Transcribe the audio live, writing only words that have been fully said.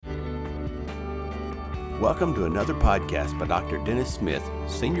Welcome to another podcast by Dr. Dennis Smith,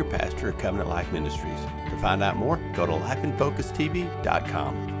 Senior Pastor of Covenant Life Ministries. To find out more, go to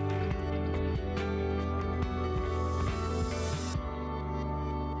lifeinfocustv.com.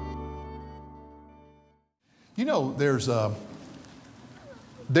 You know, there's a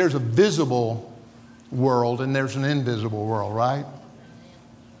visible world and there's an invisible world, right?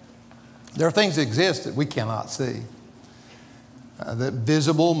 There are things that exist that we cannot see. That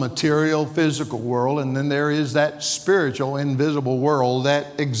visible, material, physical world, and then there is that spiritual, invisible world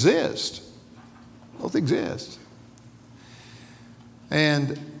that exists. Both exist.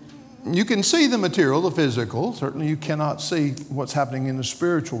 And you can see the material, the physical. Certainly you cannot see what's happening in the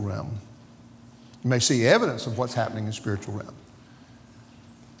spiritual realm. You may see evidence of what's happening in the spiritual realm.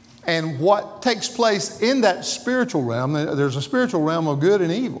 And what takes place in that spiritual realm, there's a spiritual realm of good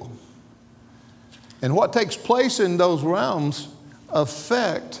and evil. And what takes place in those realms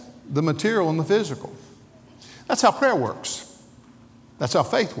affect the material and the physical. That's how prayer works. That's how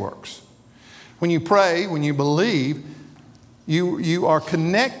faith works. When you pray, when you believe, you are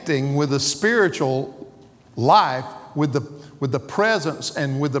connecting with the spiritual life, with the presence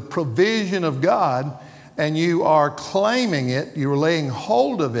and with the provision of God, and you are claiming it, you're laying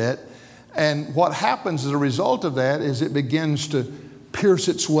hold of it, and what happens as a result of that is it begins to pierce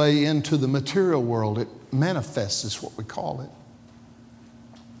its way into the material world. It manifests, is what we call it.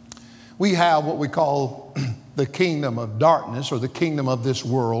 We have what we call the kingdom of darkness or the kingdom of this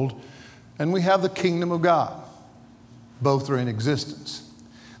world, and we have the kingdom of God. Both are in existence.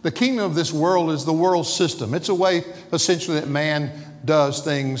 The kingdom of this world is the world system. It's a way essentially that man does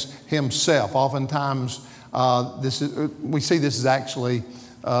things himself. Oftentimes we see this is actually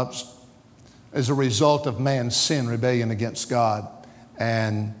as a result of man's sin, rebellion against God,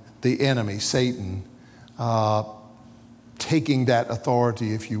 and the enemy, Satan, taking that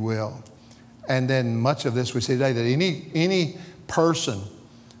authority, if you will. And then much of this we see today, that any person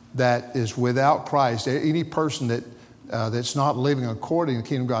that is without Christ, any person that's not living according to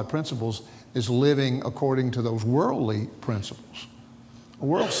Kingdom of God principles is living according to those worldly principles, a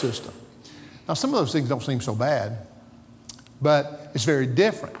world system. Now, some of those things don't seem so bad, but it's very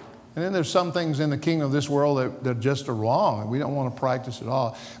different. And then there's some things in the kingdom of this world that just are wrong and we don't want to practice at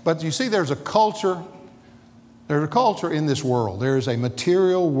all. But you see, there's a culture in this world. There is a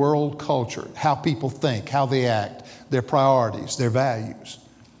material world culture, how people think, how they act, their priorities, their values.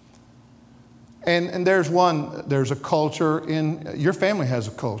 And there's a culture your family has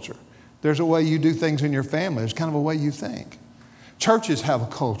a culture. There's a way you do things in your family. There's kind of a way you think. Churches have a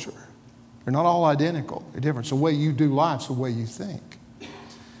culture. They're not all identical. They're different. It's the way you do life, it's the way you think.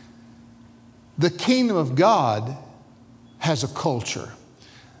 The kingdom of God has a culture.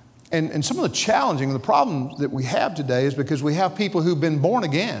 And some of the challenging, the problems that we have today is because we have people who've been born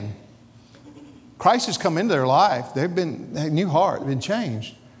again. Christ has come into their life. They have a new heart, they've been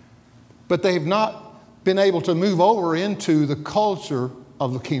changed. But they have not been able to move over into the culture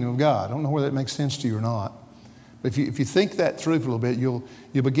of the kingdom of God. I don't know whether that makes sense to you or not. But if you think that through for a little bit, you'll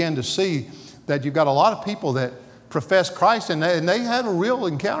begin to see that you've got a lot of people that profess Christ and they have a real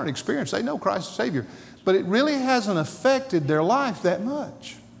encounter experience. They know Christ as Savior. But it really hasn't affected their life that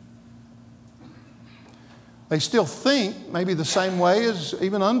much. They still think maybe the same way as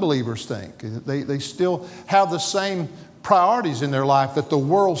even unbelievers think. They still have the same priorities in their life that the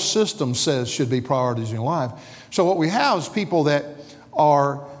world system says should be priorities in your life. So what we have is people that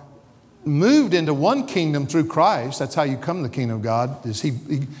are moved into one kingdom through Christ. That's how you come to the kingdom of God, is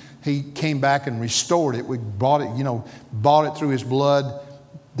He came back and restored it. We bought it through His blood,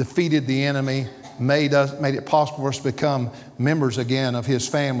 defeated the enemy, made it possible for us to become members again of His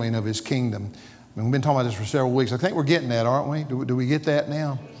family and of His kingdom. We've been talking about this for several weeks. I think we're getting that, aren't we? Do we get that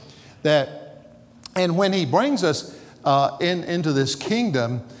now? And when He brings us into this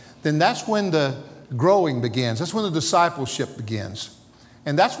kingdom, then that's when the growing begins. That's when the discipleship begins.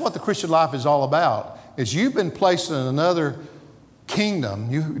 And that's what the Christian life is all about, is you've been placed in another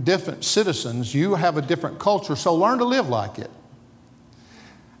kingdom, you different citizens, you have a different culture, so learn to live like it.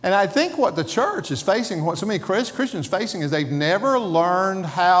 And I think what the church is facing, what so many Christians facing, is they've never learned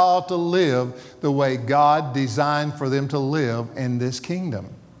how to live the way God designed for them to live in this kingdom.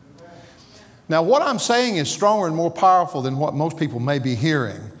 Now, what I'm saying is stronger and more powerful than what most people may be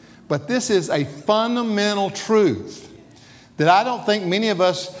hearing. But this is a fundamental truth that I don't think many of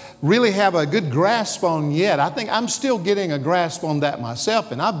us really have a good grasp on yet. I think I'm still getting a grasp on that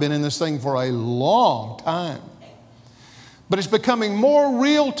myself, and I've been in this thing for a long time. But it's becoming more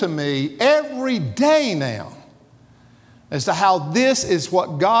real to me every day now as to how this is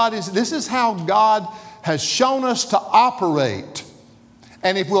what God is. This is how God has shown us to operate.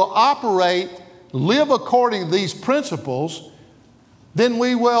 And if we'll operate live according to these principles, then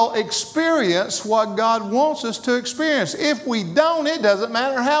we will experience what God wants us to experience. If we don't, it doesn't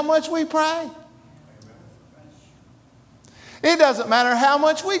matter how much we pray. It doesn't matter how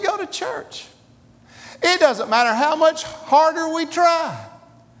much we go to church. It doesn't matter how much harder we try.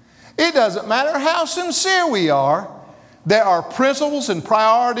 It doesn't matter how sincere we are. There are principles and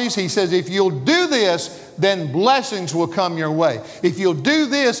priorities. He says, if you'll do this, then blessings will come your way. If you'll do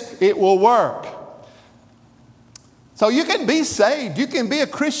this, it will work. So you can be saved, you can be a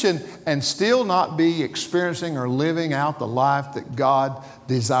Christian and still not be experiencing or living out the life that God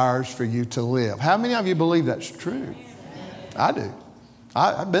desires for you to live. How many of you believe that's true? I do.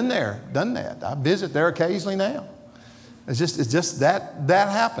 I've been there, done that. I visit there occasionally now. It's just that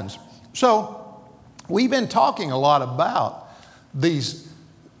happens. So we've been talking a lot about these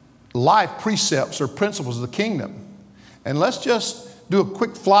life precepts or principles of the kingdom. And let's just do a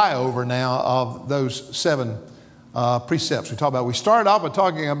quick flyover now of those 7 precepts we talked about. We started off by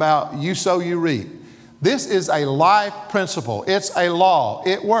talking about you sow, you reap. This is a life principle. It's a law.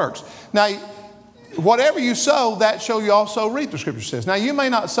 It works. Now, whatever you sow, that shall you also reap, the scripture says. Now, you may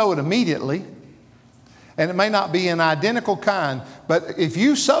not sow it immediately, and it may not be an identical kind, but if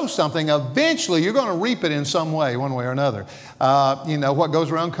you sow something, eventually you're going to reap it in some way, one way or another. What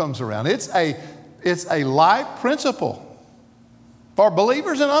goes around comes around. It's a life principle for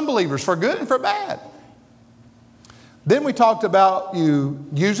believers and unbelievers, for good and for bad. Then we talked about you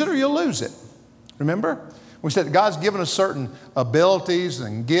use it or you'll lose it. Remember? We said that God's given us certain abilities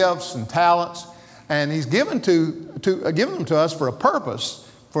and gifts and talents, and He's given them to us for a purpose,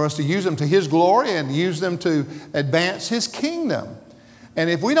 for us to use them to His glory and use them to advance His kingdom. And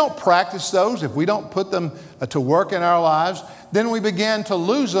if we don't practice those, if we don't put them to work in our lives, then we begin to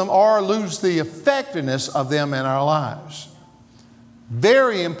lose them or lose the effectiveness of them in our lives.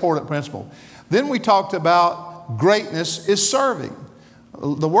 Very important principle. Then we talked about greatness is serving.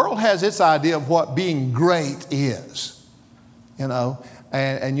 The world has its idea of what being great is,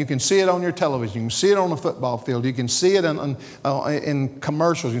 and you can see it on your television. You can see it on the football field. You can see it in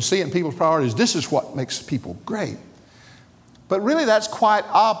commercials. You can see it in people's priorities. This is what makes people great. But really, that's quite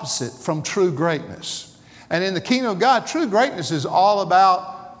opposite from true greatness. And in the kingdom of God, true greatness is all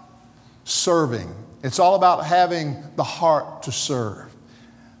about serving. It's all about having the heart to serve.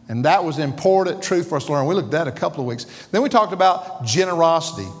 And that was important truth for us to learn. We looked at that a couple of weeks. Then we talked about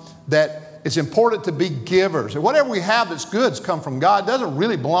generosity, that it's important to be givers. And whatever we have that's good has come from God. It doesn't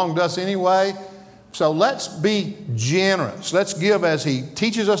really belong to us anyway. So let's be generous. Let's give as He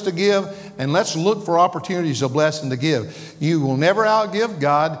teaches us to give, and let's look for opportunities of blessing to give. You will never outgive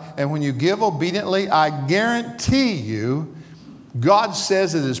God, and when you give obediently, I guarantee you, God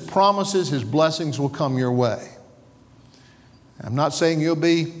says that His promises, His blessings will come your way. I'm not saying you'll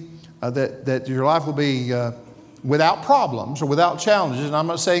be, that your life will be without problems or without challenges. And I'm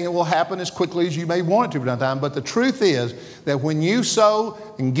not saying it will happen as quickly as you may want it to at time. But the truth is that when you sow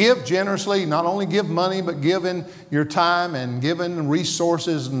and give generously, not only give money, but give in your time and give in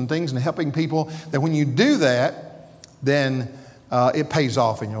resources and things and helping people, that when you do that, then it pays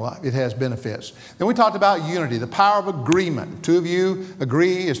off in your life. It has benefits. Then we talked about unity, the power of agreement. If 2 of you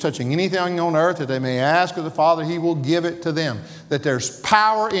agree as touching anything on earth that they may ask of the Father, He will give it to them. That there's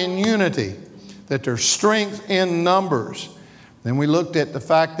power in unity, that there's strength in numbers. Then we looked at the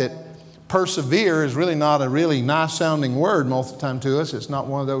fact that persevere is really not a really nice sounding word most of the time to us. It's not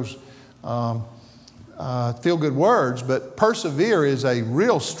one of those feel-good words, but persevere is a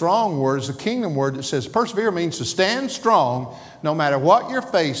real strong word. It's a kingdom word that says persevere means to stand strong no matter what you're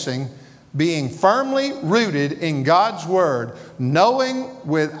facing, being firmly rooted in God's Word, knowing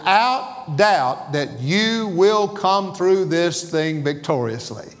without doubt that you will come through this thing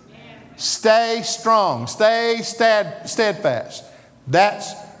victoriously. Stay strong. Stay steadfast.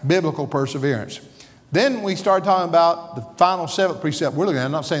 That's biblical perseverance. Then we started talking about the final 7th precept we're looking at.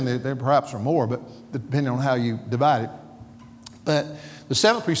 I'm not saying that there perhaps are more, but depending on how you divide it. But the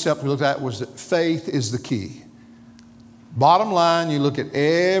 7th precept we looked at was that faith is the key. Bottom line, you look at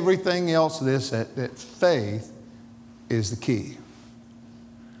everything else that faith is the key.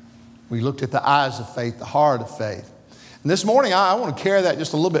 We looked at the eyes of faith, the heart of faith. And this morning, I want to carry that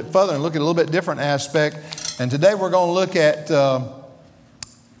just a little bit further and look at a little bit different aspect. And today we're going to look at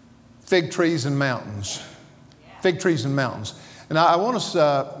fig trees and mountains. Fig trees and mountains. And I want us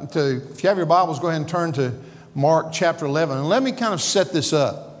to, if you have your Bibles, go ahead and turn to Mark chapter 11. And let me kind of set this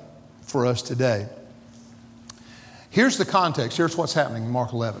up for us today. Here's the context. Here's what's happening in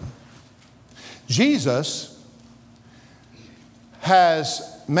Mark 11. Jesus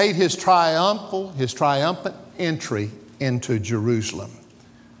has made His triumphant entry into Jerusalem.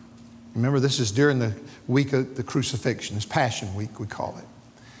 Remember, this is during the week of the crucifixion, this Passion Week, we call it.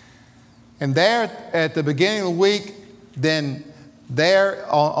 And there at the beginning of the week, then there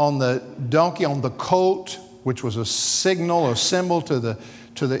on the donkey, on the colt, which was a signal, a symbol to the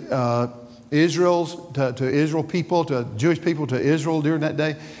Israel people, to Jewish people, to Israel during that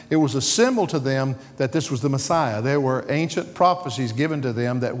day. It was a symbol to them that this was the Messiah. There were ancient prophecies given to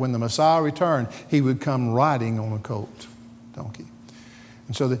them that when the Messiah returned, he would come riding on a colt, donkey.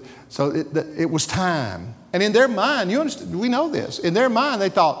 And so it was time. And in their mind, you understand, we know this. In their mind, they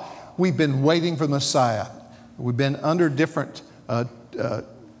thought, we've been waiting for the Messiah. We've been under different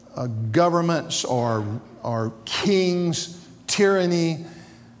governments or kings, tyranny.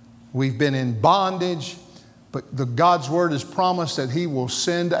 We've been in bondage, but God's word has promised that he will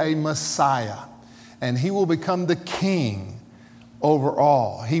send a Messiah and he will become the king over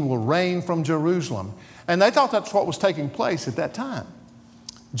all. He will reign from Jerusalem. And they thought that's what was taking place at that time.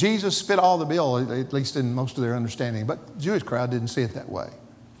 Jesus fit all the bill, at least in most of their understanding, but the Jewish crowd didn't see it that way.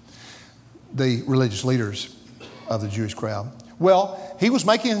 The religious leaders of the Jewish crowd. Well, he was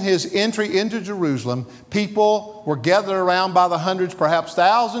making his entry into Jerusalem. People were gathered around by the hundreds, perhaps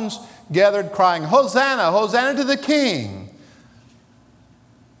thousands, gathered crying, Hosanna, Hosanna to the King.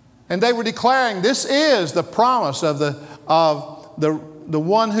 And they were declaring, this is the promise of the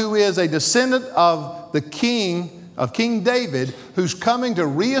one who is a descendant of the King, of King David, who's coming to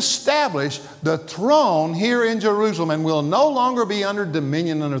reestablish the throne here in Jerusalem and will no longer be under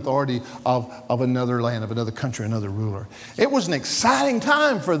dominion and authority of another land, of another country, another ruler. It was an exciting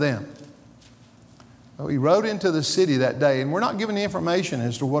time for them. He rode into the city that day, and we're not given the information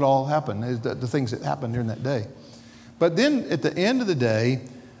as to what all happened, the things that happened during that day. But then at the end of the day,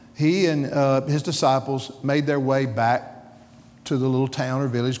 he and his disciples made their way back to the little town or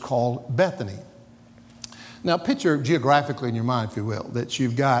village called Bethany. Now picture geographically in your mind, if you will, that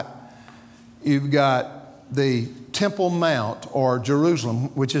you've got the Temple Mount or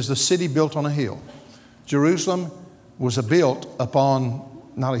Jerusalem, which is the city built on a hill. Jerusalem was built upon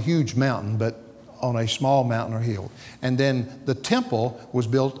not a huge mountain, but on a small mountain or hill. And then the temple was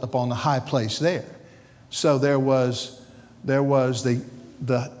built upon the high place there. So there was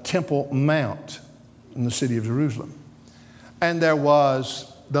the Temple Mount in the city of Jerusalem. And there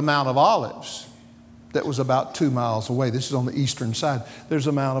was the Mount of Olives that was about 2 miles away. This is on the eastern side. There's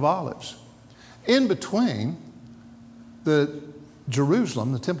the Mount of Olives. In between the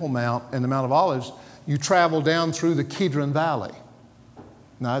Jerusalem, the Temple Mount, and the Mount of Olives, you travel down through the Kidron Valley.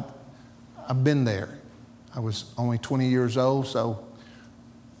 Now, I've been there. I was only 20 years old, so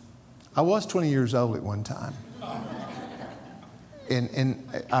I was 20 years old at one time. And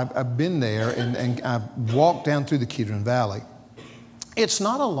I've been there, and I've walked down through the Kidron Valley. It's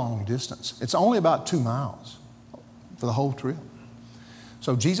not a long distance. It's only about 2 miles for the whole trip.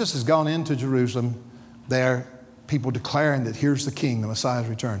 So Jesus has gone into Jerusalem. There, people declaring that here's the King, the Messiah's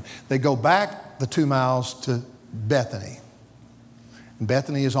returned. They go back the 2 miles to Bethany. And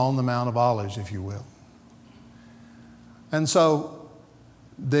Bethany is on the Mount of Olives, if you will. And so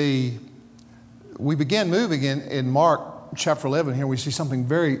we begin moving in Mark chapter 11 here. We see something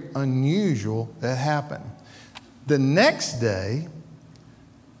very unusual that happened. The next day,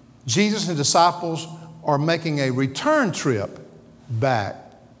 Jesus and disciples are making a return trip back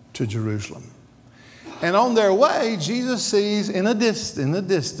to Jerusalem. And on their way, Jesus sees in the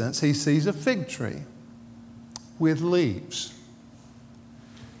distance, he sees a fig tree with leaves.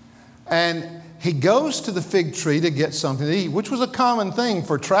 And he goes to the fig tree to get something to eat, which was a common thing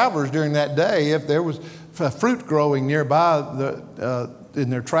for travelers during that day. If there was fruit growing nearby in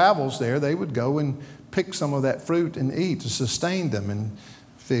their travels there, they would go and pick some of that fruit and eat to sustain them. And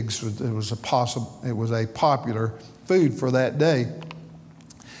figs was a popular food for that day.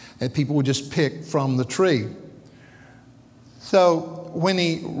 And people would just pick from the tree. So when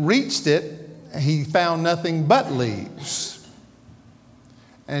he reached it, he found nothing but leaves.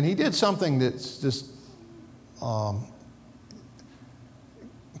 And he did something that's just kind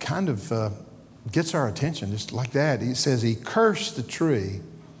of gets our attention, just like that. He says he cursed the tree,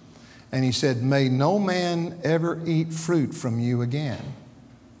 and he said, "May no man ever eat fruit from you again."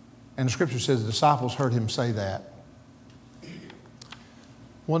 And the scripture says the disciples heard him say that.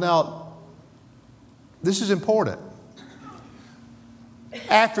 Well, now, this is important.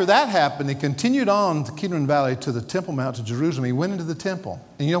 After that happened, he continued on the Kidron Valley to the Temple Mount to Jerusalem. He went into the temple.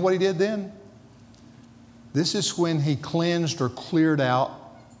 And you know what he did then? This is when he cleansed or cleared out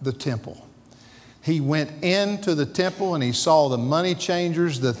the temple. He went into the temple and he saw the money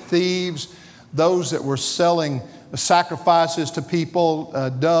changers, the thieves, those that were selling sacrifices to people,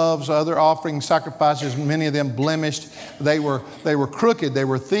 doves, other offering sacrifices, many of them blemished. They were crooked, they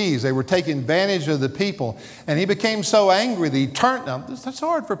were thieves, they were taking advantage of the people. And he became so angry that he turned them. That's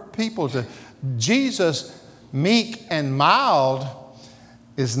hard for people to. Jesus, meek and mild,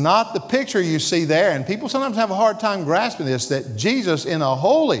 is not the picture you see there. And people sometimes have a hard time grasping this, that Jesus, in a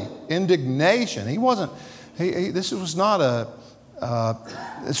holy indignation, this was not a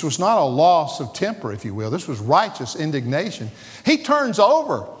loss of temper, if you will. This was righteous indignation. He turns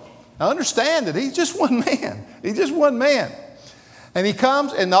over. Now understand that he's just one man. He's just one man. And he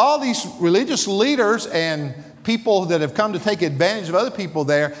comes, and all these religious leaders and people that have come to take advantage of other people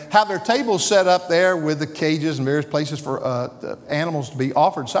there have their tables set up there with the cages and various places for the animals to be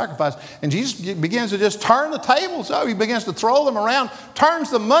offered sacrifice. And Jesus begins to just turn the tables over. He begins to throw them around,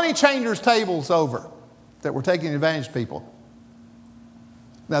 turns the money changers' tables over that were taking advantage of people.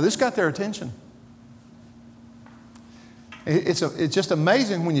 Now, this got their attention. It's just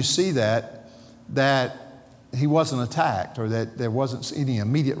amazing when you see that he wasn't attacked or that there wasn't any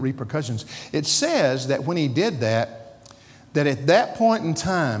immediate repercussions. It says that when he did that at that point in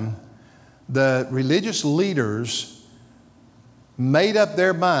time, the religious leaders made up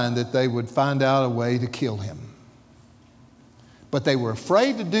their mind that they would find out a way to kill him. But they were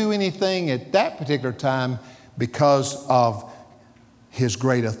afraid to do anything at that particular time because of his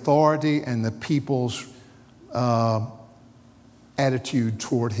great authority and the people's attitude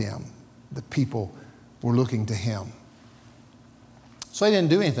toward him. The people were looking to him. So he didn't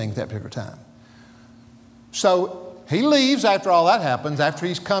do anything at that particular time. So he leaves after all that happens, after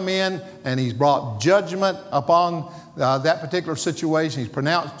he's come in and he's brought judgment upon that particular situation. He's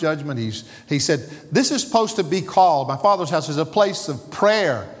pronounced judgment. He said, this is supposed to be called, my Father's house is a place of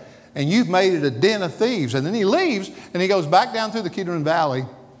prayer, and you've made it a den of thieves. And then he leaves and he goes back down through the Kidron Valley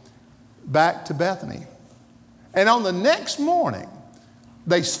back to Bethany. And on the next morning,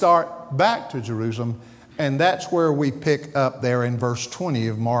 they start back to Jerusalem. And that's where we pick up there in verse 20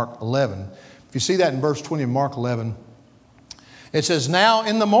 of Mark 11. If you see that in verse 20 of Mark 11, it says, now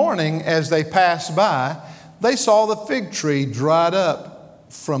in the morning as they passed by, they saw the fig tree dried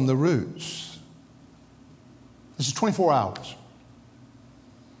up from the roots. This is 24 hours.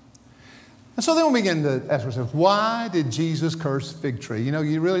 And so then we begin to ask ourselves, why did Jesus curse the fig tree? You know,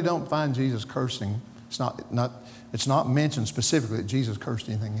 you really don't find Jesus cursing. It's not mentioned specifically that Jesus cursed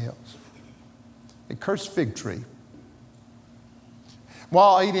anything else. He cursed fig tree.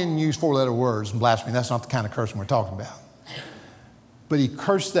 Well, he didn't use 4-letter words and blasphemy. That's not the kind of cursing we're talking about. But he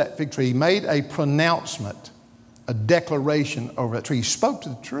cursed that fig tree. He made a pronouncement, a declaration over that tree. He spoke to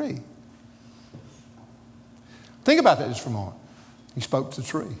the tree. Think about that just for a moment. He spoke to the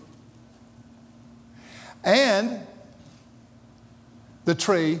tree. And the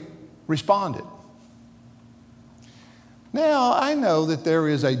tree responded. Now, I know that there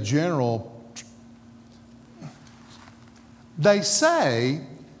is a general. They say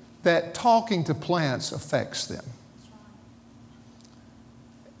that talking to plants affects them.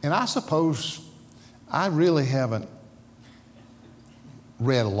 And I suppose I really haven't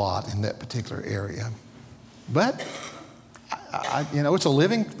read a lot in that particular area. But, it's a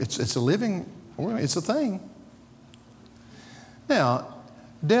living, it's a thing. Now,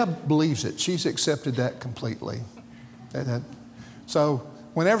 Deb believes it. She's accepted that completely. So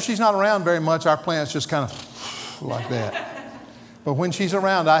whenever she's not around very much, our plants just kind of like that. But when she's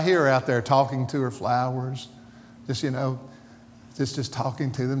around, I hear her out there talking to her flowers. Just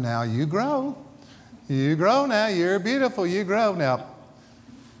talking to them. Now, you grow. You grow now. You're beautiful. You grow. Now,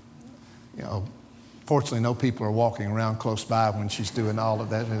 fortunately, no people are walking around close by when she's doing all of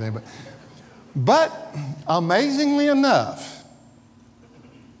that. But amazingly enough,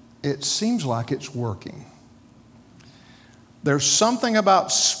 it seems like it's working. There's something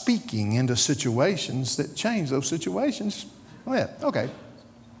about speaking into situations that change those situations. Oh, yeah, okay.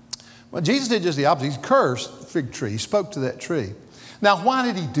 Well, Jesus did just the opposite. He cursed the fig tree. He spoke to that tree. Now, why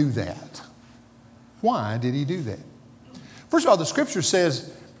did he do that? Why did he do that? First of all, the scripture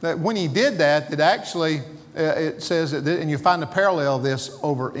says that when he did that, that actually, it says, that, and you find a parallel of this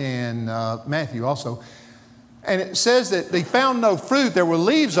over in Matthew also. And it says that they found no fruit. There were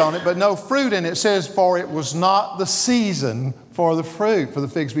leaves on it, but no fruit. And it says, for it was not the season for the fruit, for the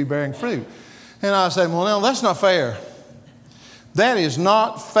figs to be bearing fruit. And I said, well, no, that's not fair. That is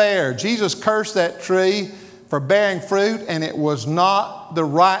not fair. Jesus cursed that tree for bearing fruit, and it was not the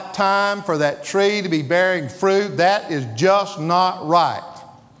right time for that tree to be bearing fruit. That is just not right.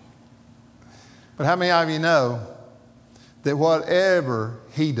 But how many of you know that whatever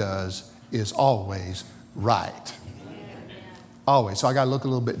he does is always right? Always. So I got to look a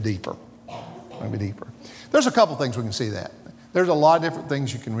little bit deeper. There's a couple things we can see that. There's a lot of different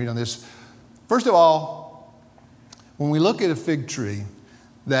things you can read on this. First of all, when we look at a fig tree,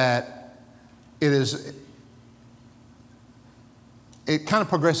 that it kind of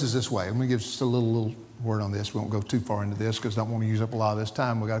progresses this way. Let me give just a little word on this. We won't go too far into this because I don't want to use up a lot of this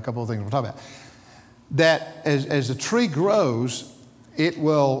time. We've got a couple of things we'll talk about. That as the tree grows, it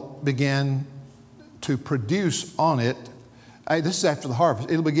will begin to produce on it. This is after the harvest.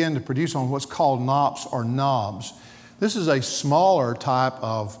 It'll begin to produce on what's called knops or knobs. This is a smaller type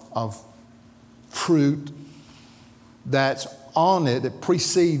of fruit that's on it that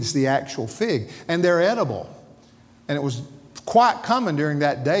precedes the actual fig. And they're edible. And it was quite common during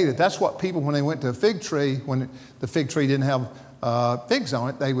that day that's what people, when they went to a fig tree, when the fig tree didn't have figs on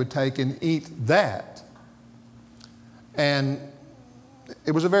it, they would take and eat that. And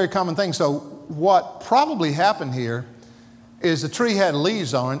it was a very common thing. So what probably happened here is the tree had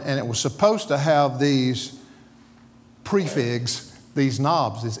leaves on it, and it was supposed to have these pre-figs, these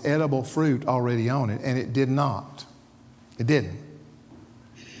knobs, this edible fruit already on it, and it did not. It didn't.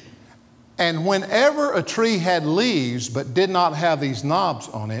 And whenever a tree had leaves but did not have these knobs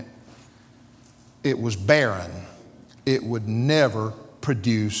on it, it was barren. It would never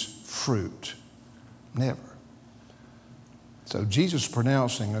produce fruit. Never. So Jesus is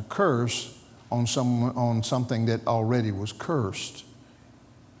pronouncing a curse on something that already was cursed.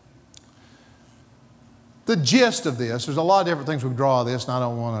 The gist of this, there's a lot of different things we can draw of this, and I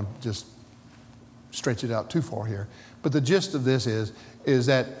don't want to just stretch it out too far here. But the gist of this is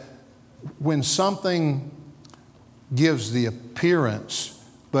that when something gives the appearance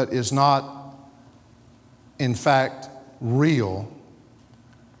but is not in fact real,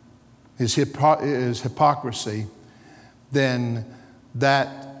 is hypocrisy, then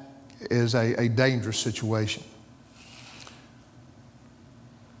that is a dangerous situation.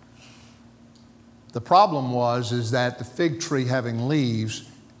 The problem is that the fig tree having leaves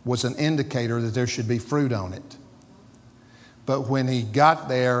was an indicator that there should be fruit on it. But when he got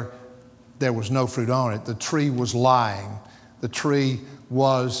there, there was no fruit on it. The tree was lying. The tree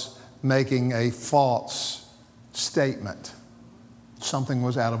was making a false statement. Something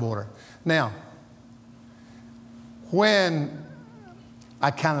was out of order. Now, when I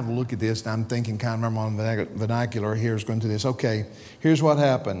kind of look at this, and I'm thinking, kind of remember on vernacular here is going to this. Okay, here's what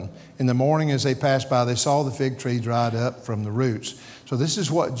happened. In the morning as they passed by, they saw the fig tree dried up from the roots. So this is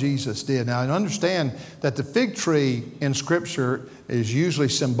what Jesus did. Now, I understand that the fig tree in Scripture is usually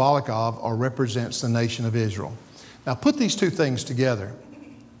symbolic of or represents the nation of Israel. Now, put these two things together.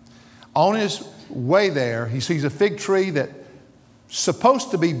 On his way there, he sees a fig tree that's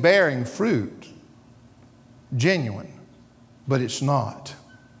supposed to be bearing fruit, genuine, but it's not.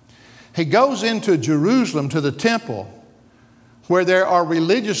 He goes into Jerusalem to the temple where there are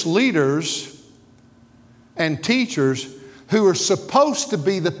religious leaders and teachers who are supposed to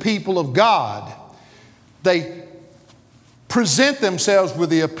be the people of God. They present themselves with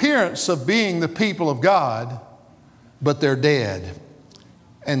the appearance of being the people of God, but they're dead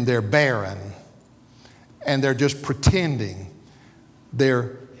and they're barren and they're just pretending.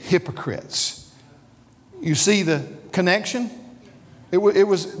 They're hypocrites. You see the connection? There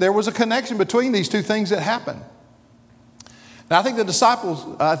was a connection between these two things that happened. And I think the disciples,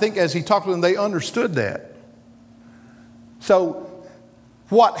 as he talked to them, they understood that. So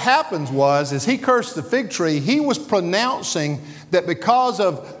what happens is he cursed the fig tree. He was pronouncing that because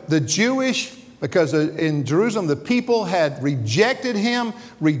in Jerusalem the people had rejected him,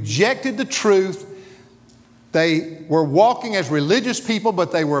 rejected the truth. They were walking as religious people,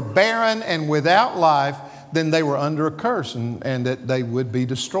 but they were barren and without life. Then they were under a curse and that they would be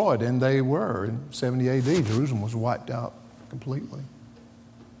destroyed. And they were. In 70 AD, Jerusalem was wiped out completely.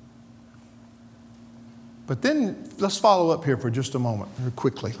 But then let's follow up here for just a moment, very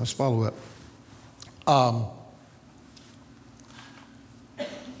quickly. Let's follow up.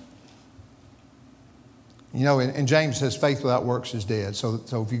 And James says faith without works is dead. So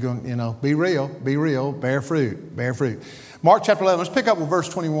if you're going, be real, bear fruit. Mark chapter 11, let's pick up with verse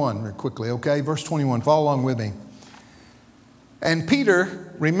 21 very quickly, okay? Verse 21, follow along with me. And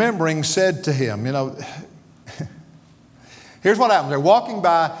Peter, remembering, said to him, here's what happens. They're walking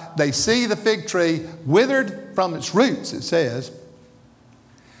by, they see the fig tree withered from its roots, it says.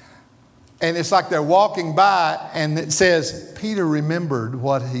 And it's like they're walking by and it says, Peter remembered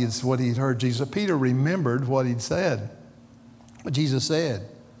what he'd heard Jesus. Peter remembered what he'd said, what Jesus said.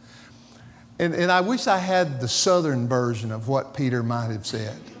 And I wish I had the southern version of what Peter might have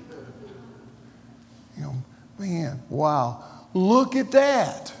said. Man, wow, look at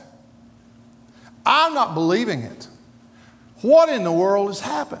that. I'm not believing it. What in the world has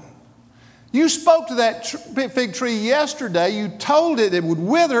happened? You spoke to that fig tree yesterday. You told it it would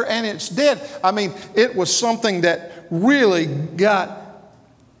wither and it's dead. I mean, it was something that really got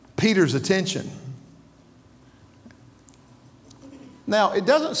Peter's attention. Now, it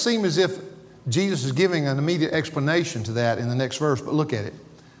doesn't seem as if Jesus is giving an immediate explanation to that in the next verse, but look at it.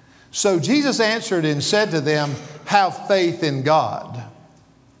 So Jesus answered and said to them, have faith in God.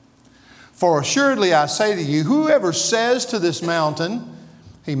 For assuredly I say to you, whoever says to this mountain,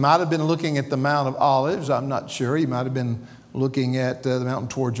 he might have been looking at the Mount of Olives, I'm not sure. He might have been looking at the mountain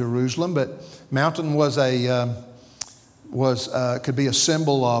toward Jerusalem, but mountain could be a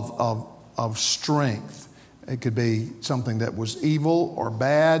symbol of strength. It could be something that was evil or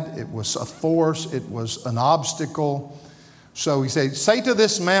bad. It was a force. It was an obstacle. So he said, say to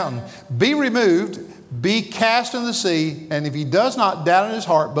this mountain, be removed, be cast in the sea, and if he does not doubt in his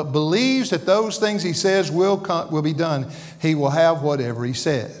heart, but believes that those things he says will be done, he will have whatever he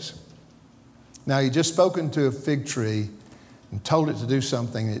says. Now, he just spoken to a fig tree and told it to do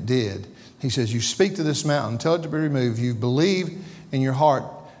something, and it did. He says, you speak to this mountain, tell it to be removed. You believe in your heart.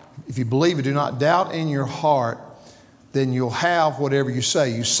 If you believe and do not doubt in your heart, then you'll have whatever you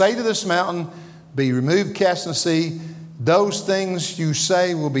say. You say to this mountain, be removed, cast in the sea. Those things you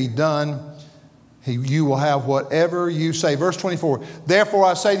say will be done. You will have whatever you say. Verse 24, therefore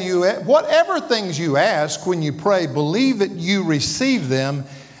I say to you, whatever things you ask when you pray, believe that you receive them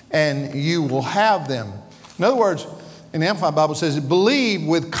and you will have them. In other words, in the Amplified Bible it says, believe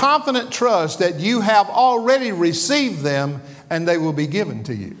with confident trust that you have already received them and they will be given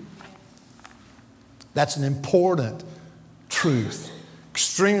to you. That's an important truth.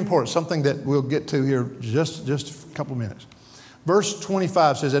 Extremely important. Something that we'll get to here just a couple of minutes. Verse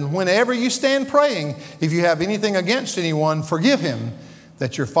 25 says, and whenever you stand praying, if you have anything against anyone, forgive him,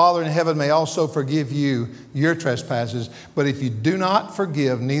 that your Father in heaven may also forgive you your trespasses. But if you do not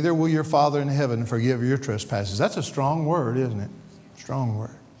forgive, neither will your Father in heaven forgive your trespasses. That's a strong word, isn't it? Strong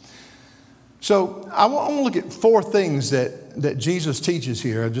word. So I want to look at four things that Jesus teaches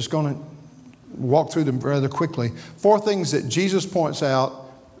here. I'm just going to walk through them rather quickly. Four things that Jesus points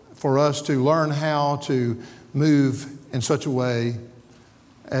out for us to learn how to move in such a way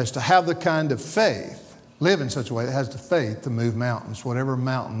as to have the kind of faith, live in such a way that has the faith to move mountains, whatever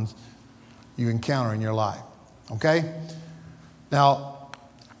mountains you encounter in your life. Okay? Now,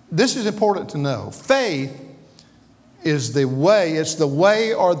 this is important to know. Faith is the way, it's the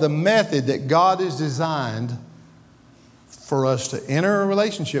way or the method that God has designed for us to enter a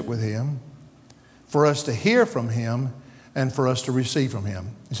relationship with Him, for us to hear from Him, and for us to receive from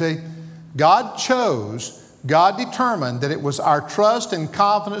Him. You see, God determined that it was our trust and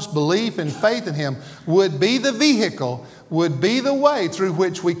confidence, belief and faith in Him would be the vehicle, would be the way through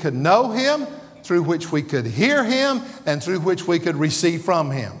which we could know Him, through which we could hear Him, and through which we could receive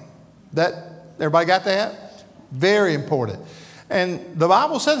from Him. Everybody got that? Very important. And the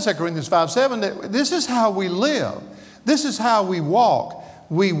Bible says in 2 Corinthians 5:7 that this is how we live. This is how we walk.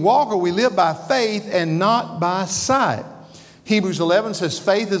 We walk or we live by faith and not by sight. Hebrews 11 says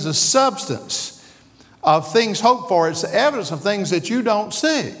faith is a substance of things hoped for. It's the evidence of things that you don't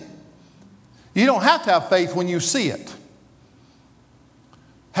see. You don't have to have faith when you see it.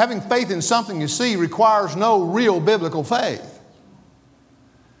 Having faith in something you see requires no real biblical faith.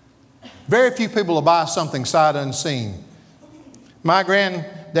 Very few people will buy something sight unseen. My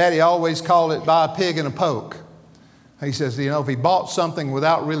granddaddy always called it buy a pig in a poke. He says, if he bought something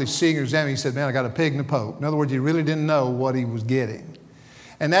without really seeing or examining, he said, man, I got a pig in a poke. In other words, he really didn't know what he was getting.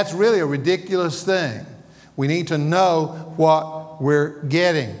 And that's really a ridiculous thing. We need to know what we're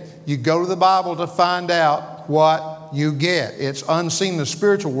getting. You go to the Bible to find out what you get. It's unseen in the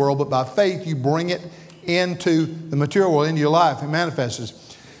spiritual world, but by faith you bring it into the material world, into your life. It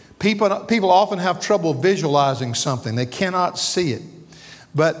manifests. People often have trouble visualizing something. They cannot see it.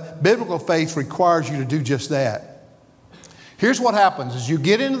 But biblical faith requires you to do just that. Here's what happens as you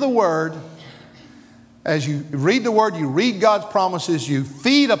get into the Word. As you read the Word, you read God's promises, you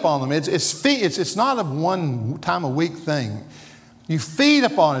feed upon them. It's not a one time a week thing. You feed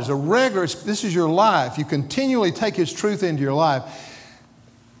upon it as a regular, this is your life. You continually take His truth into your life.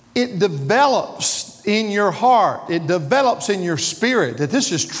 It develops in your heart. It develops in your spirit that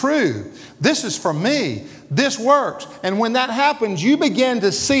this is true. This is for me. This works. And when that happens, you begin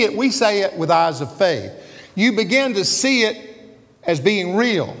to see it. We say it with eyes of faith. You begin to see it as being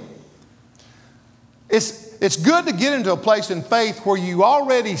real. It's good to get into a place in faith where you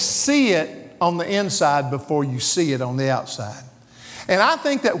already see it on the inside before you see it on the outside. And I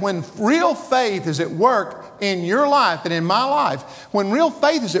think that when real faith is at work in your life and in my life, when real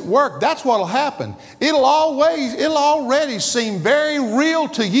faith is at work, that's what will happen. It'll already seem very real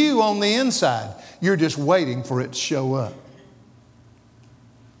to you on the inside. You're just waiting for it to show up.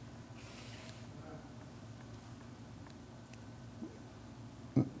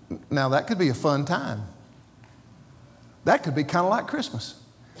 Now, that could be a fun time. That could be kind of like Christmas.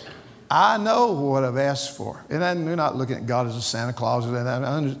 I know what I've asked for. And we're not looking at God as a Santa Claus.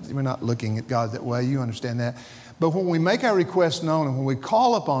 We're not looking at God that way. You understand that. But when we make our request known and when we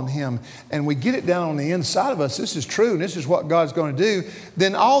call upon Him and we get it down on the inside of us, this is true and this is what God's going to do,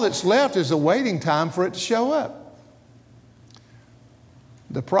 then all that's left is a waiting time for it to show up.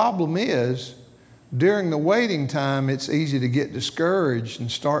 The problem is, during the waiting time, it's easy to get discouraged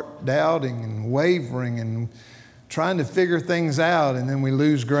and start doubting and wavering and trying to figure things out, and then we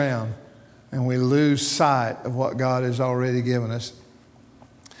lose ground and we lose sight of what God has already given us.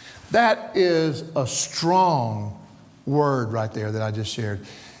 That is a strong word right there that I just shared.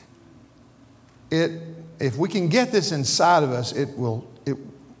 If we can get this inside of us, it will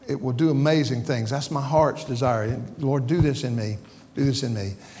do amazing things. That's my heart's desire. Lord, do this in me. Do this in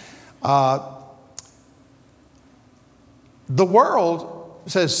me. The world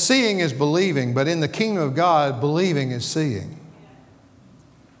says seeing is believing, but in the kingdom of God, believing is seeing.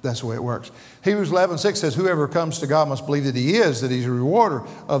 That's the way it works. Hebrews 11:6 says, whoever comes to God must believe that He is, that He's a rewarder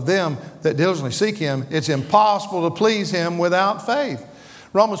of them that diligently seek Him. It's impossible to please Him without faith.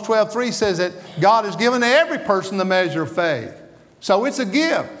 Romans 12:3 says that God has given to every person the measure of faith. So it's a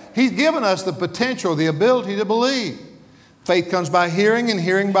gift. He's given us the potential, the ability to believe. Faith comes by hearing and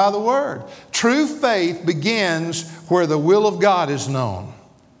hearing by the Word. True faith begins where the will of God is known.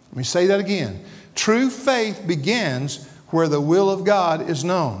 Let me say that again. True faith begins where the will of God is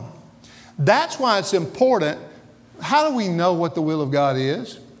known. That's why it's important. How do we know what the will of God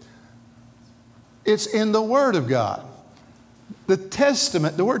is? It's in the Word of God.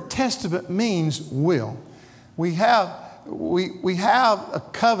 The word testament means will. We have a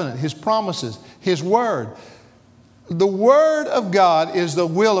covenant, His promises, His Word. The Word of God is the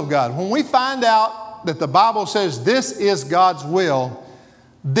will of God. When we find out that the Bible says this is God's will,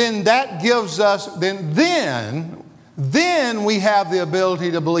 then that gives us, then we have the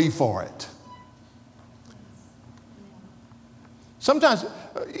ability to believe for it. Sometimes,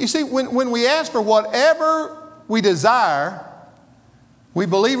 you see, when we ask for whatever we desire, we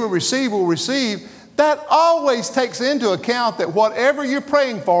believe we'll receive, that always takes into account that whatever you're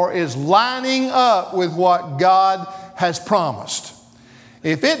praying for is lining up with what God has promised.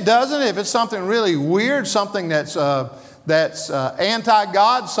 If it doesn't, if it's something really weird, something that's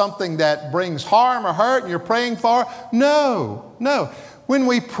anti-God, something that brings harm or hurt and you're praying for, no. When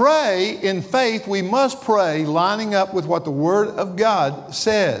we pray in faith, we must pray lining up with what the Word of God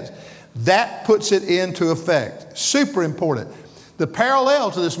says. That puts it into effect. Super important. The parallel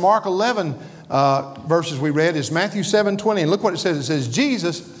to this Mark 11 verses we read is Matthew 7:20. And look what it says. It says,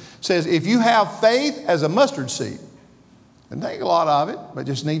 Jesus says, if you have faith as a mustard seed, doesn't take a lot of it, but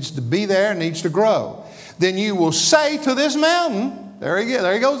just needs to be there, needs to grow, then you will say to this mountain, there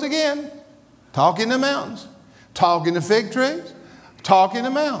he goes again, talking to mountains, talking to fig trees, talking to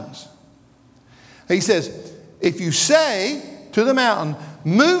mountains. He says, if you say to the mountain,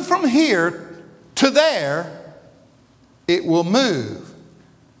 move from here to there, it will move.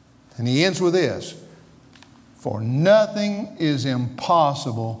 And he ends with this, for nothing is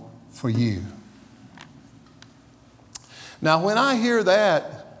impossible for you. Now, when I hear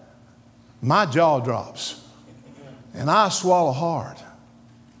that, my jaw drops and I swallow hard.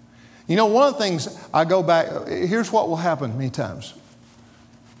 You know, one of the things I go back, here's what will happen many times.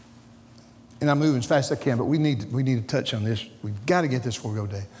 And I'm moving as fast as I can, but we need to touch on this. We've got to get this before we go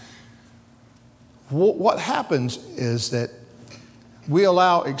today. What happens is that we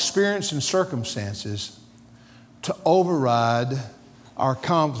allow experience and circumstances to override our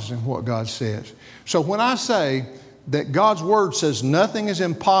confidence in what God says. So when I say that God's Word says nothing is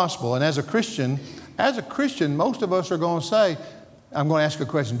impossible, and as a Christian, most of us are going to say, I'm going to ask you a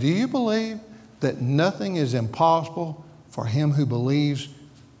question. Do you believe that nothing is impossible for him who believes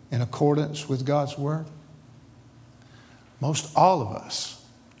in accordance with God's Word? Most all of us,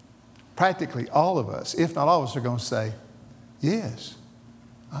 practically all of us, if not all of us, are going to say, yes,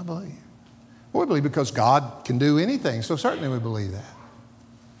 I believe. Well, we believe because God can do anything, so certainly we believe that.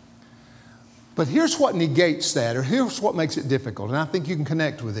 But here's what negates that, or here's what makes it difficult, and I think you can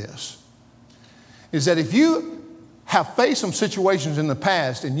connect with this, is that if you have faced some situations in the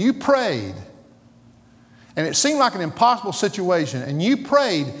past and you prayed, and it seemed like an impossible situation, and you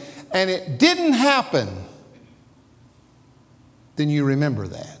prayed and it didn't happen, then you remember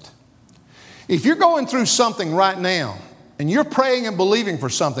that. If you're going through something right now and you're praying and believing for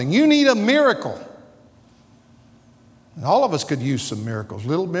something, you need a miracle. And all of us could use some miracles,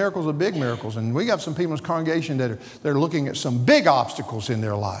 little miracles or big miracles. And we got some people in this congregation that are looking at some big obstacles in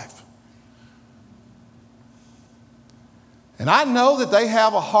their life. And I know that they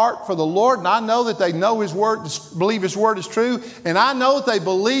have a heart for the Lord, and I know that they know His Word, believe His Word is true, and I know that they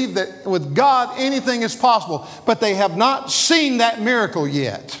believe that with God anything is possible, but they have not seen that miracle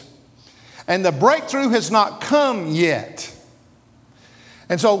yet. And the breakthrough has not come yet.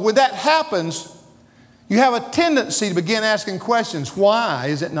 And so when that happens, you have a tendency to begin asking questions. Why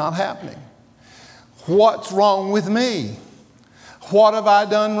is it not happening? What's wrong with me? What have I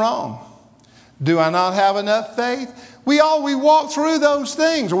done wrong? Do I not have enough faith? We walk through those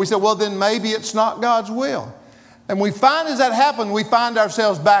things. Or we say, well, then maybe it's not God's will. And we find as that happens, we find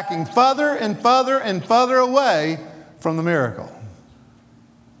ourselves backing further and further and further away from the miracle.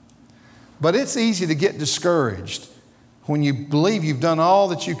 But it's easy to get discouraged when you believe you've done all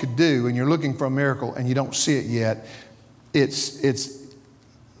that you could do and you're looking for a miracle and you don't see it yet. It's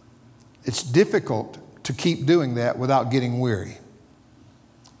difficult to keep doing that without getting weary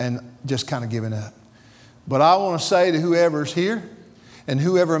and just kind of giving up. But I want to say to whoever's here and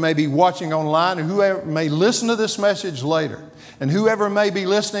whoever may be watching online and whoever may listen to this message later and whoever may be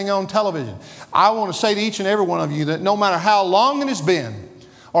listening on television, I want to say to each and every one of you that no matter how long it has been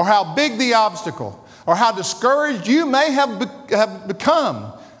or how big the obstacle or how discouraged you may have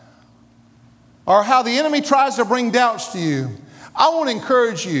become or how the enemy tries to bring doubts to you, I want to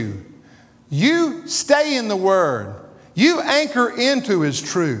encourage you. You stay in the Word. You anchor into His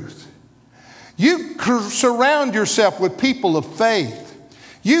truth. You surround yourself with people of faith.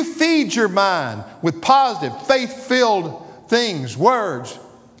 You feed your mind with positive, faith-filled things, words.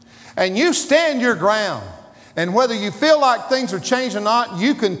 And you stand your ground. And whether you feel like things are changing or not,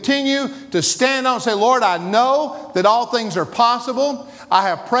 you continue to stand on and say, Lord, I know that all things are possible. I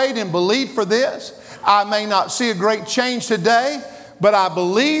have prayed and believed for this. I may not see a great change today, but I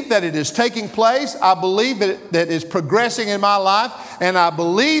believe that it is taking place. I believe that it's progressing in my life. And I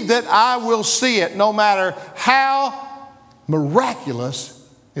believe that I will see it no matter how miraculous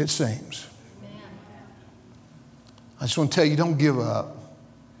it seems. I just want to tell you, don't give up.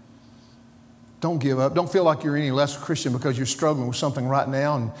 Don't give up. Don't feel like you're any less Christian because you're struggling with something right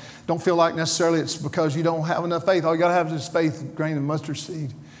now. And don't feel like necessarily it's because you don't have enough faith. All you got to have is faith, grain of mustard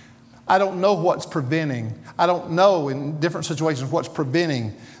seed. I don't know what's preventing. I don't know in different situations what's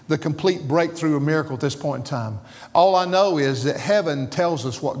preventing the complete breakthrough or miracle at this point in time. All I know is that heaven tells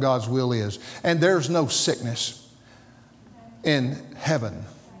us what God's will is. And there's no sickness in heaven.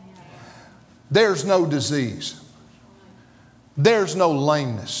 There's no disease. There's no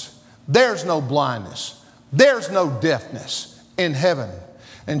lameness. There's no blindness. There's no deafness in heaven.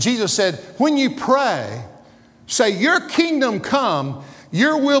 And Jesus said, when you pray, say, your kingdom come,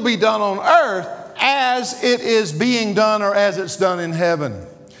 your will be done on earth as it is being done or as it's done in heaven.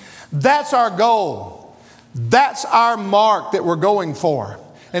 That's our goal. That's our mark that we're going for.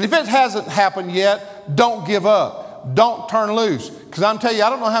 And if it hasn't happened yet, don't give up. Don't turn loose. Because I'm telling you, I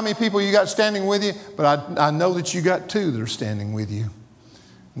don't know how many people you got standing with you, but I know that you got two that are standing with you,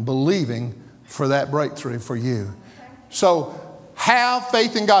 believing for that breakthrough for you. So have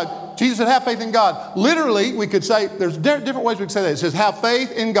faith in God. Jesus said, have faith in God. Literally, we could say, there's different ways we could say that. It says, have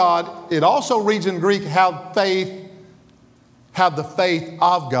faith in God. It also reads in Greek, have the faith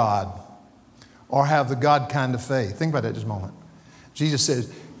of God, or have the God kind of faith. Think about that just a moment. Jesus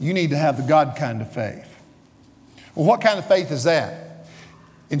says, you need to have the God kind of faith. Well, what kind of faith is that?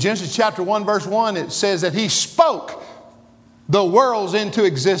 In Genesis chapter 1, verse 1, it says that He spoke the worlds into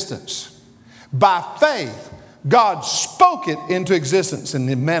existence. By faith, God spoke it into existence and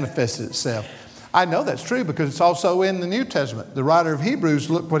it manifested itself. I know that's true because it's also in the New Testament. The writer of Hebrews,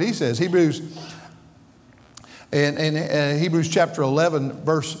 look what he says. Hebrews chapter 11,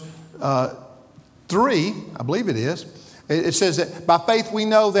 verse 3, I believe it is. It says that by faith we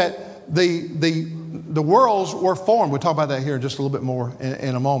know that the worlds were formed. We'll talk about that here just a little bit more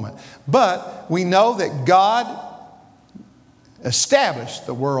in a moment. But we know that God established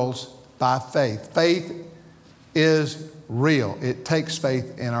the worlds by faith. Faith is real. It takes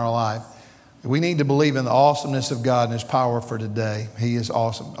faith in our life. We need to believe in the awesomeness of God and His power for today. He is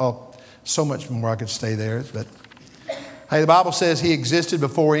awesome. Oh, so much more I could stay there. But hey, the Bible says He existed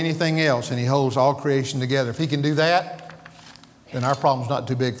before anything else and He holds all creation together. If He can do that, then our problem's not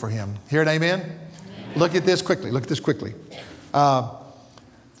too big for Him. Hear it, amen? Amen. Look at this quickly.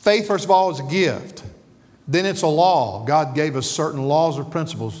 Faith, first of all, is a gift. Then it's a law. God gave us certain laws or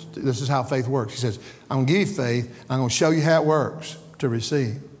principles. This is how faith works. He says, I'm going to give you faith. I'm going to show you how it works to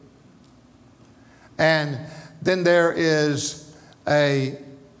receive. And then there is the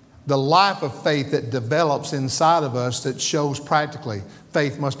life of faith that develops inside of us that shows practically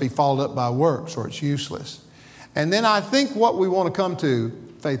faith must be followed up by works or it's useless. And then I think what we want to come to,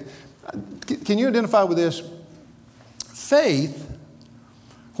 faith, can you identify with this? Faith,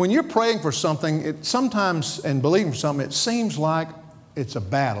 when you're praying for something, it sometimes, and believing for something, it seems like it's a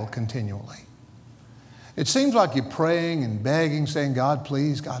battle continually. It seems like you're praying and begging, saying, God,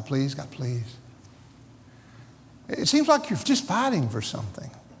 please, God, please, God, please. It seems like you're just fighting for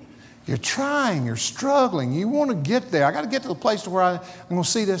something. You're trying, you're struggling, you want to get there. I got to get to the place to where I'm going to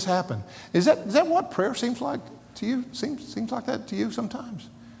see this happen. Is that what prayer seems like to you? Seems like that to you sometimes?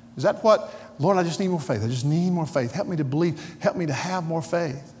 Is that what, Lord, I just need more faith. I just need more faith. Help me to believe. Help me to have more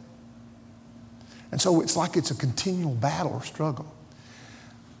faith. And so it's like it's a continual battle or struggle.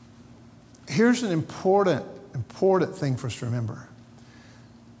 Here's an important thing for us to remember.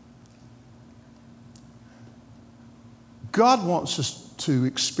 God wants us to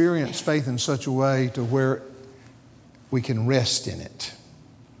experience faith in such a way to where we can rest in it.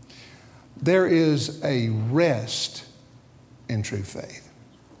 There is a rest in true faith.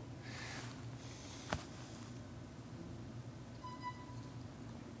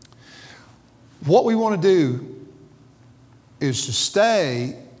 What we want to do is to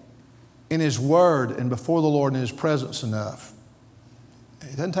stay in His Word and before the Lord in His presence enough.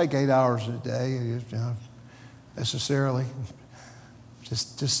 It doesn't take 8 hours a day, necessarily.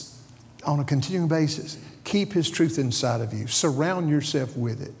 Just on a continuing basis. Keep His truth inside of you. Surround yourself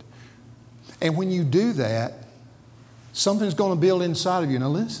with it. And when you do that, something's going to build inside of you. Now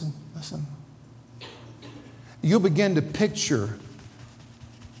listen. You'll begin to picture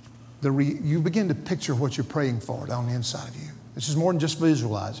what you're praying for down the inside of you. This is more than just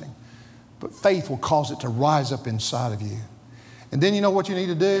visualizing. But faith will cause it to rise up inside of you. And then you know what you need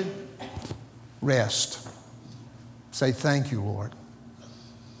to do? Rest. Say, thank you, Lord.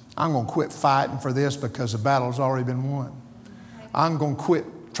 I'm going to quit fighting for this because the battle's already been won. I'm going to quit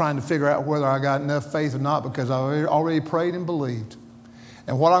trying to figure out whether I got enough faith or not because I already prayed and believed.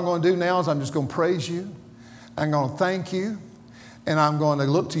 And what I'm going to do now is I'm just going to praise you. I'm going to thank you. And I'm going to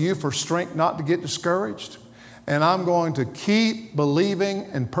look to you for strength not to get discouraged. And I'm going to keep believing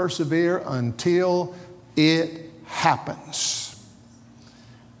and persevere until it happens.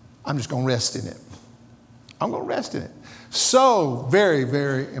 I'm just going to rest in it. I'm going to rest in it. So very,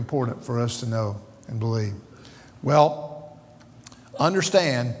 very important for us to know and believe. Well,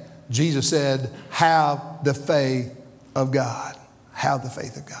 understand, Jesus said, have the faith of God. Have the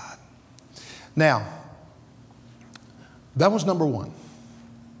faith of God. Now, that was number one.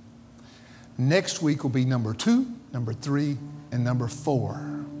 Next week will be number 2, number 3, and number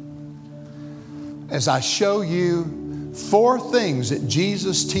 4. As I show you 4 things that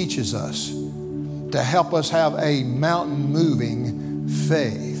Jesus teaches us to help us have a mountain-moving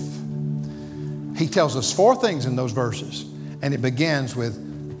faith. He tells us 4 things in those verses, and it begins with,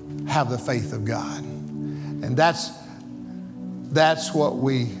 have the faith of God. And that's what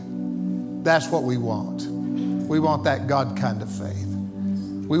we want. We want that God kind of faith.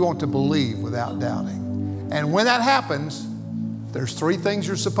 We want to believe without doubting. And when that happens, there's 3 things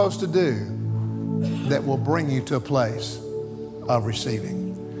you're supposed to do that will bring you to a place of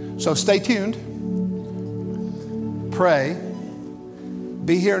receiving. So stay tuned. Pray.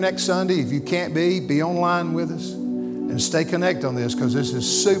 Be here next Sunday. If you can't be online with us. And stay connected on this because this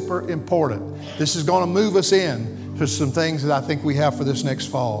is super important. This is going to move us in to some things that I think we have for this next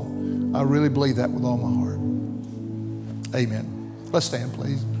fall. I really believe that with all my heart. Amen. Let's stand,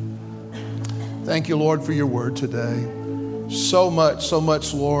 please. Thank you, Lord, for your word today. So much,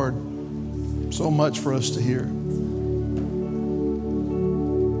 Lord. So much for us to hear.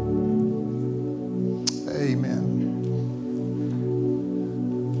 Amen.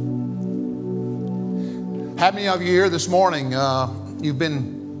 How many of you here this morning, I think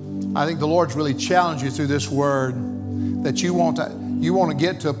the Lord's really challenged you through this word that you want to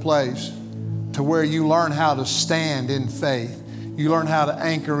get to a place to where you learn how to stand in faith. You learn how to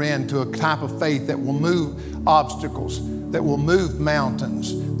anchor into a type of faith that will move obstacles, that will move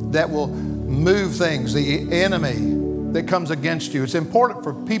mountains, that will move things, the enemy that comes against you. It's important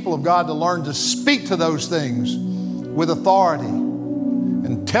for people of God to learn to speak to those things with authority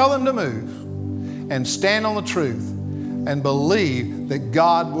and tell them to move and stand on the truth and believe that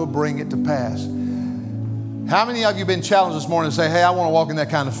God will bring it to pass. How many of you have been challenged this morning to say, hey, I want to walk in that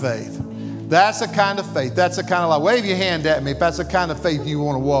kind of faith? That's the kind of faith. That's the kind of life. Wave your hand at me if that's the kind of faith you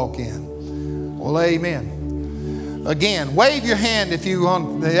want to walk in. Well, amen. Again, wave your hand if you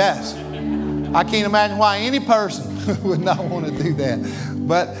want. Yes. I can't imagine why any person would not want to do that.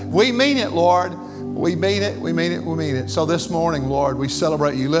 But we mean it, Lord. We mean it, we mean it, we mean it. So this morning, Lord, we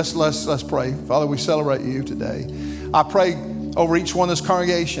celebrate you. Let's pray. Father, we celebrate you today. I pray over each one of this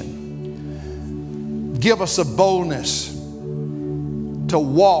congregation. Give us a boldness to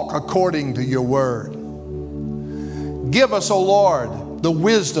walk according to your word. Give us, oh Lord, the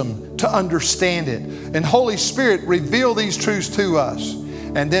wisdom to understand it. And Holy Spirit, reveal these truths to us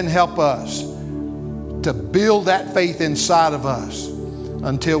and then help us to build that faith inside of us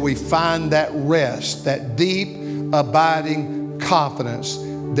until we find that rest, that deep, abiding confidence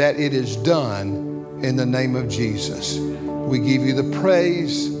that it is done in the name of Jesus. We give you the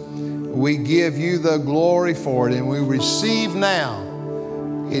praise. We give you the glory for it, and we receive now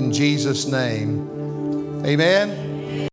in Jesus' name. Amen.